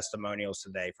receiving testimonials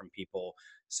today from people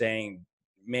saying,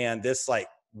 man, this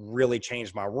really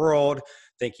changed my world.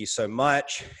 Thank you so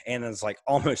much. And it's like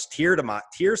almost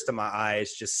tears to my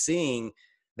eyes, just seeing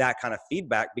that kind of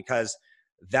feedback, because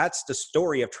that's the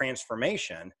story of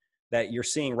transformation that you're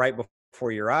seeing right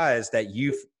before your eyes, that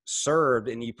you've served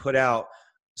and you put out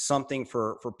something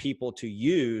for people to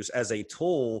use as a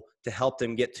tool to help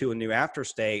them get to a new after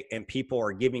state, and people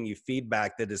are giving you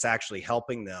feedback that is actually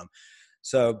helping them.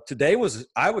 So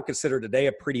I would consider today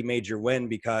a pretty major win,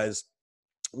 because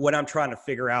what I'm trying to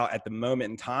figure out at the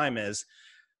moment in time is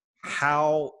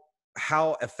how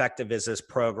effective is this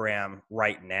program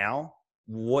right now?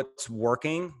 What's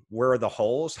working? Where are the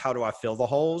holes? How do I fill the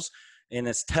holes? And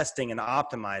it's testing and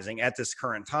optimizing at this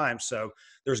current time. So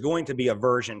there's going to be a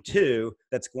version 2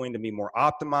 that's going to be more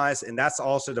optimized. And that's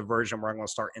also the version where I'm going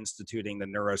to start instituting the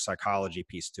neuropsychology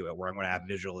piece to it, where I'm going to have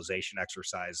visualization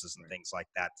exercises and things like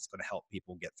that that's going to help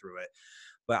people get through it.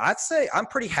 But I'd say I'm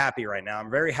pretty happy right now.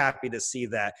 I'm very happy to see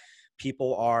that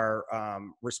people are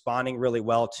responding really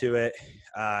well to it.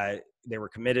 They were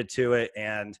committed to it.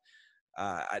 And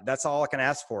that's all I can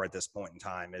ask for at this point in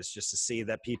time, is just to see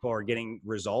that people are getting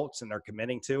results and they're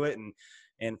committing to it.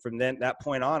 And from that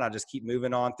point on, I just keep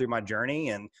moving on through my journey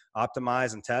and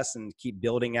optimize and test and keep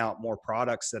building out more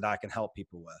products that I can help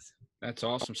people with. That's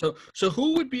awesome. So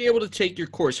who would be able to take your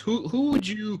course? Who would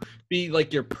you be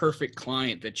like your perfect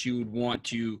client that you would want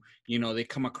to, they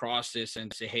come across this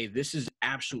and say, hey, this is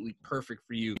absolutely perfect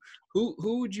for you. Who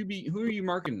are you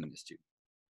marketing this to?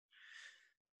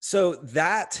 So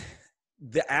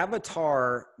the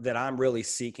avatar that I'm really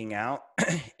seeking out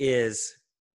is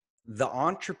the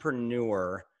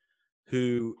entrepreneur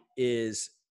who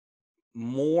is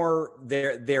more they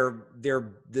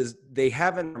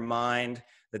have in their mind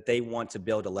that they want to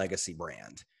build a legacy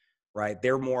brand, right?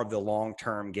 They're more of the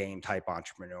long-term game type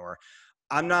entrepreneur.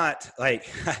 I'm not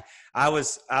like, I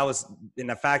was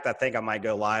in fact, I think I might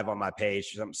go live on my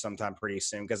page sometime pretty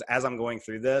soon, because as I'm going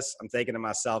through this, I'm thinking to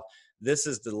myself, this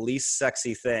is the least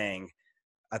sexy thing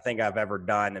I think I've ever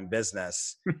done in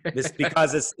business. It's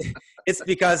because it's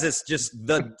just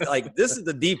this is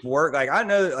the deep work. Like, I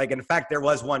know, in fact, there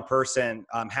was one person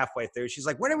halfway through, she's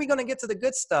like, when are we going to get to the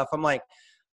good stuff? I'm like,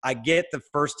 I get the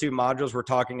first 2 modules. We're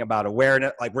talking about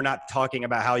awareness. Like, we're not talking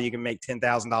about how you can make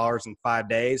 $10,000 in 5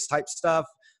 days type stuff.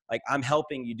 Like, I'm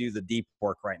helping you do the deep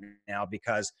work right now,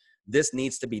 because this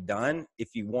needs to be done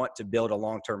if you want to build a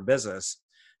long-term business.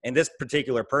 And this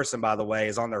particular person, by the way,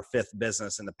 is on their 5th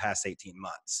business in the past 18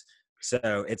 months.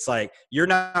 So it's like, you're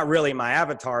not really my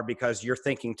avatar, because you're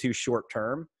thinking too short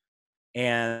term,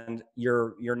 and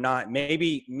you're not,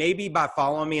 maybe by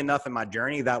following me enough in my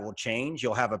journey, that will change.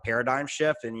 You'll have a paradigm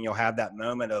shift, and you'll have that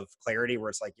moment of clarity where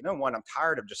it's like, you know what, I'm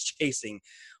tired of just chasing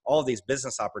all these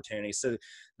business opportunities. So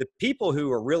the people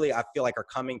who are really, I feel like, are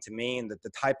coming to me, and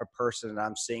the type of person that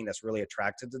I'm seeing that's really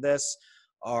attracted to this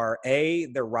are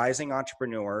they're rising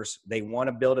entrepreneurs. They want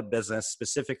to build a business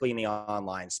specifically in the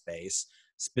online space,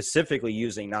 specifically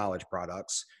using knowledge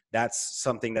products. That's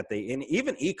something that and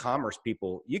even e-commerce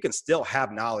people, you can still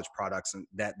have knowledge products and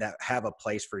that have a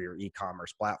place for your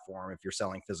e-commerce platform if you're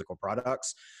selling physical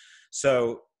products.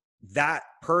 So that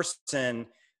person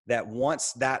that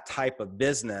wants that type of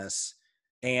business,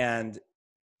 and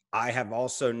I have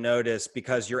also noticed,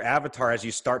 because your avatar, as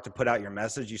you start to put out your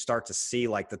message, you start to see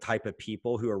the type of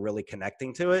people who are really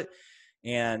connecting to it.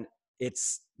 And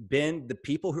it's been the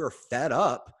people who are fed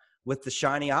up with the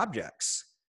shiny objects.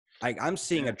 I'm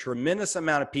seeing a tremendous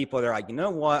amount of people that are like, you know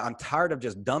what? I'm tired of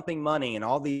just dumping money in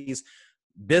all these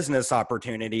business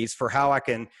opportunities for how I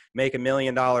can make $1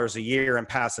 million a year in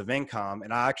passive income.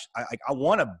 And I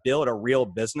want to build a real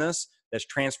business that's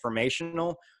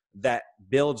transformational, that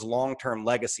builds long-term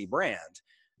legacy brand.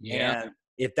 Yeah. And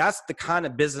if that's the kind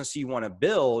of business you want to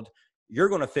build, you're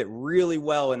going to fit really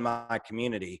well in my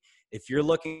community. If you're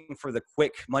looking for the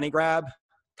quick money grab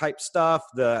type stuff,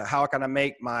 the how can I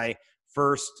make my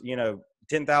first,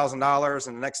 $10,000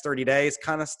 in the next 30 days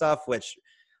kind of stuff, which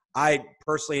I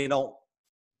personally don't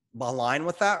align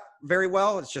with that very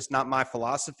well. It's just not my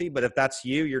philosophy. But if that's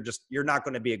you, you're not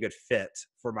going to be a good fit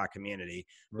for my community.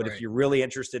 But if you're really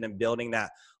interested in building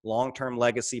that long-term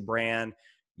legacy brand,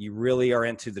 you really are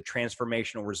into the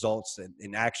transformational results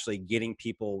and actually getting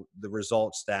people the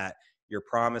results that you're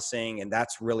promising, and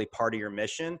that's really part of your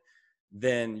mission,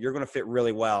 then you're going to fit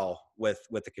really well with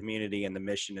the community and the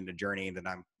mission and the journey that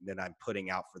I'm putting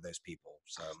out for those people.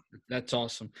 So that's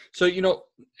awesome. So,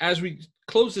 as we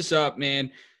close this up,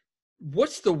 man,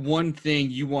 what's the one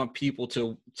thing you want people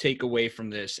to take away from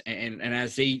this? And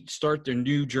as they start their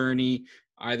new journey,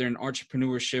 either in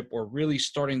entrepreneurship or really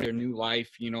starting their new life,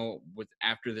 with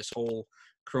after this whole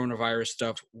coronavirus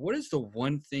stuff, what is the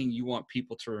one thing you want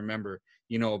people to remember,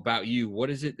 about you? What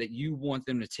is it that you want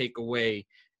them to take away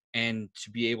and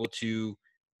to be able to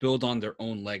build on their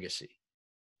own legacy?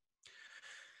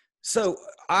 So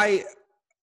I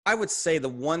would say the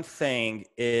one thing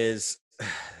is,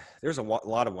 there's a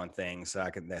lot of one things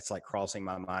that's like crossing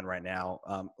my mind right now.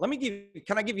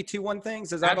 Can I give you two one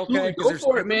things? Is that Absolutely. okay? Go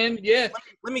for it, man. Yeah.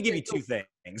 Let me give you two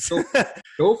things.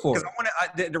 Go for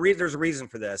it. There's a reason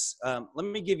for this. Let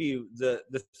me give you the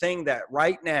thing that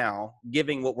right now,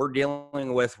 given what we're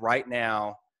dealing with right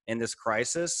now in this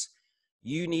crisis,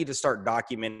 you need to start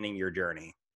documenting your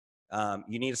journey.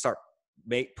 You need to start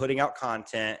putting out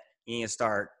content. You need to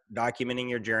start documenting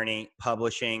your journey,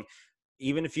 publishing.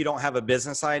 Even if you don't have a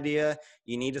business idea,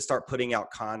 you need to start putting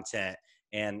out content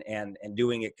and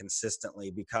doing it consistently,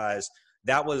 because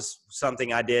that was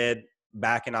something I did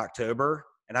back in October.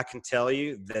 And I can tell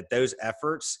you that those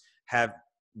efforts have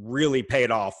really paid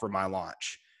off for my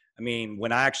launch. I mean,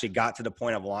 when I actually got to the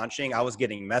point of launching, I was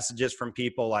getting messages from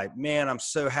people like, man, I'm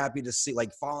so happy to see,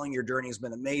 like, following your journey has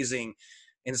been amazing.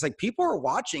 And it's like, people are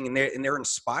watching and they're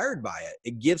inspired by it.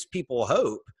 It gives people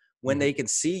hope when they can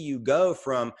see you go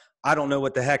from, I don't know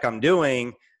what the heck I'm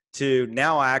doing, to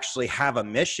now I actually have a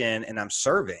mission and I'm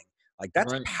serving. Like,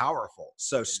 that's powerful.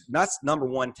 So that's number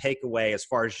one takeaway as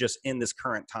far as just in this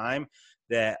current time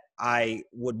that I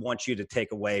would want you to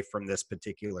take away from this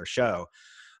particular show.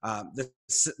 The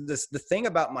thing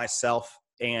about myself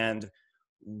and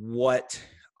what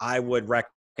I would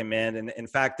recommend, and in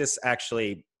fact, this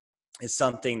actually is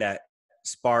something that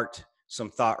sparked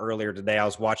some thought earlier today. I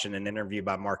was watching an interview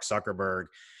by Mark Zuckerberg,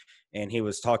 and he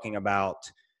was talking about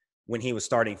when he was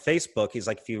starting Facebook. He's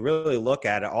like, if you really look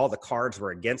at it, all the cards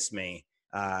were against me.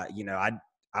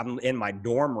 I'm in my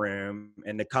dorm room,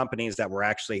 and the companies that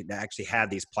actually had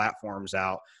these platforms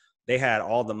out, they had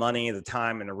all the money, the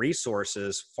time, and the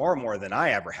resources, far more than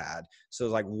I ever had. So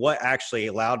like, what actually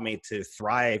allowed me to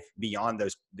thrive beyond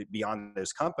those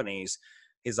companies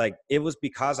is like, it was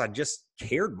because I just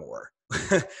cared more.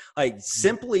 Like,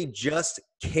 simply just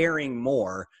caring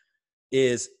more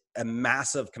is a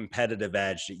massive competitive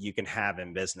edge that you can have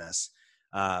in business.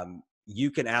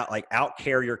 You can out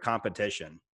care your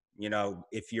competition.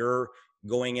 If you're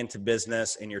going into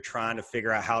business and you're trying to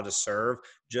figure out how to serve,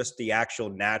 just the actual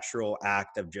natural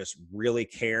act of just really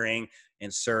caring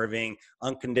and serving,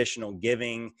 unconditional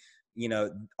giving,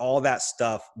 all that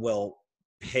stuff will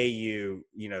pay you,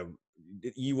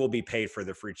 you will be paid for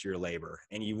the fruits of your labor,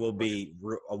 and you will be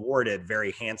awarded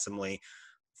very handsomely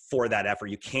for that effort.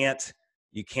 You can't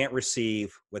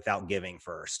receive without giving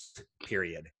first,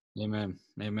 period. Amen.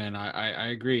 I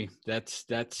agree.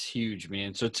 That's huge,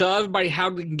 man. So tell everybody how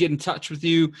they can get in touch with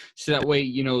you, so that way,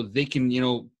 they can,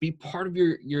 be part of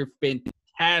your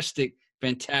fantastic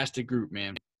group,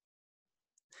 man.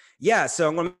 Yeah, so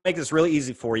I'm going to make this really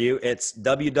easy for you. It's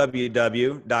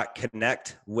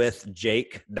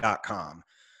www.connectwithjake.com.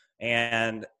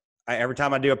 And every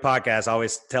time I do a podcast, I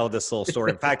always tell this little story.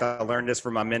 In fact, I learned this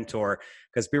from my mentor,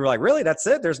 because people are like, really, that's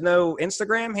it? There's no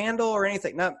Instagram handle or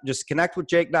anything? No, just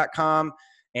connectwithjake.com.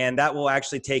 And that will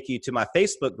actually take you to my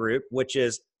Facebook group, which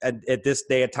is at this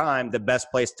day of time, the best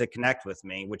place to connect with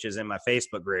me, which is in my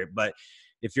Facebook group. But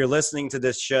if you're listening to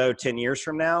this show 10 years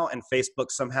from now and Facebook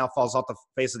somehow falls off the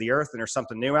face of the earth and there's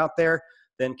something new out there,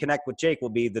 then Connect with Jake will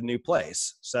be the new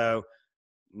place. So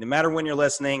no matter when you're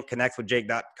listening,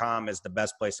 connectwithjake.com is the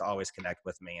best place to always connect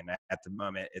with me. And at the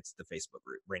moment, it's the Facebook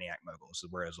group, Brainiac Moguls,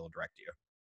 is where it will direct you.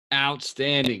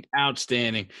 Outstanding. Well,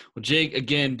 Jake,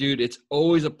 again, dude, it's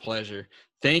always a pleasure.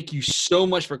 Thank you so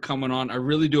much for coming on. I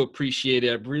really do appreciate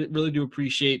it. I really do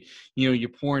appreciate, you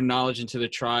pouring knowledge into the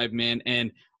tribe, man.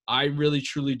 And I really,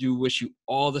 truly do wish you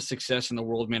all the success in the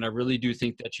world, man. I really do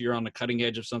think that you're on the cutting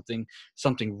edge of something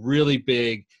really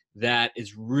big that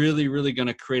is really, really going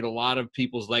to create a lot of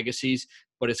people's legacies,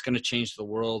 but it's going to change the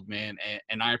world, man.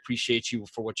 And I appreciate you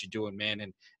for what you're doing, man.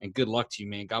 And good luck to you,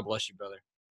 man. God bless you, brother.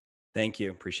 Thank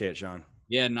you. Appreciate it, Sean.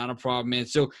 Yeah, not a problem, man.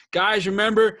 So, guys,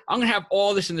 remember, I'm going to have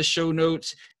all this in the show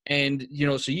notes. And,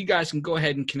 so you guys can go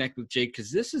ahead and connect with Jake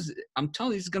because I'm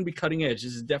telling you, this is going to be cutting edge.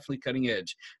 This is definitely cutting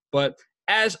edge. But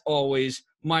as always,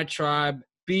 my tribe,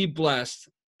 be blessed.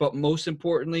 But most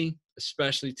importantly,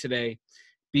 especially today,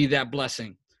 be that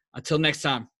blessing. Until next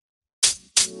time.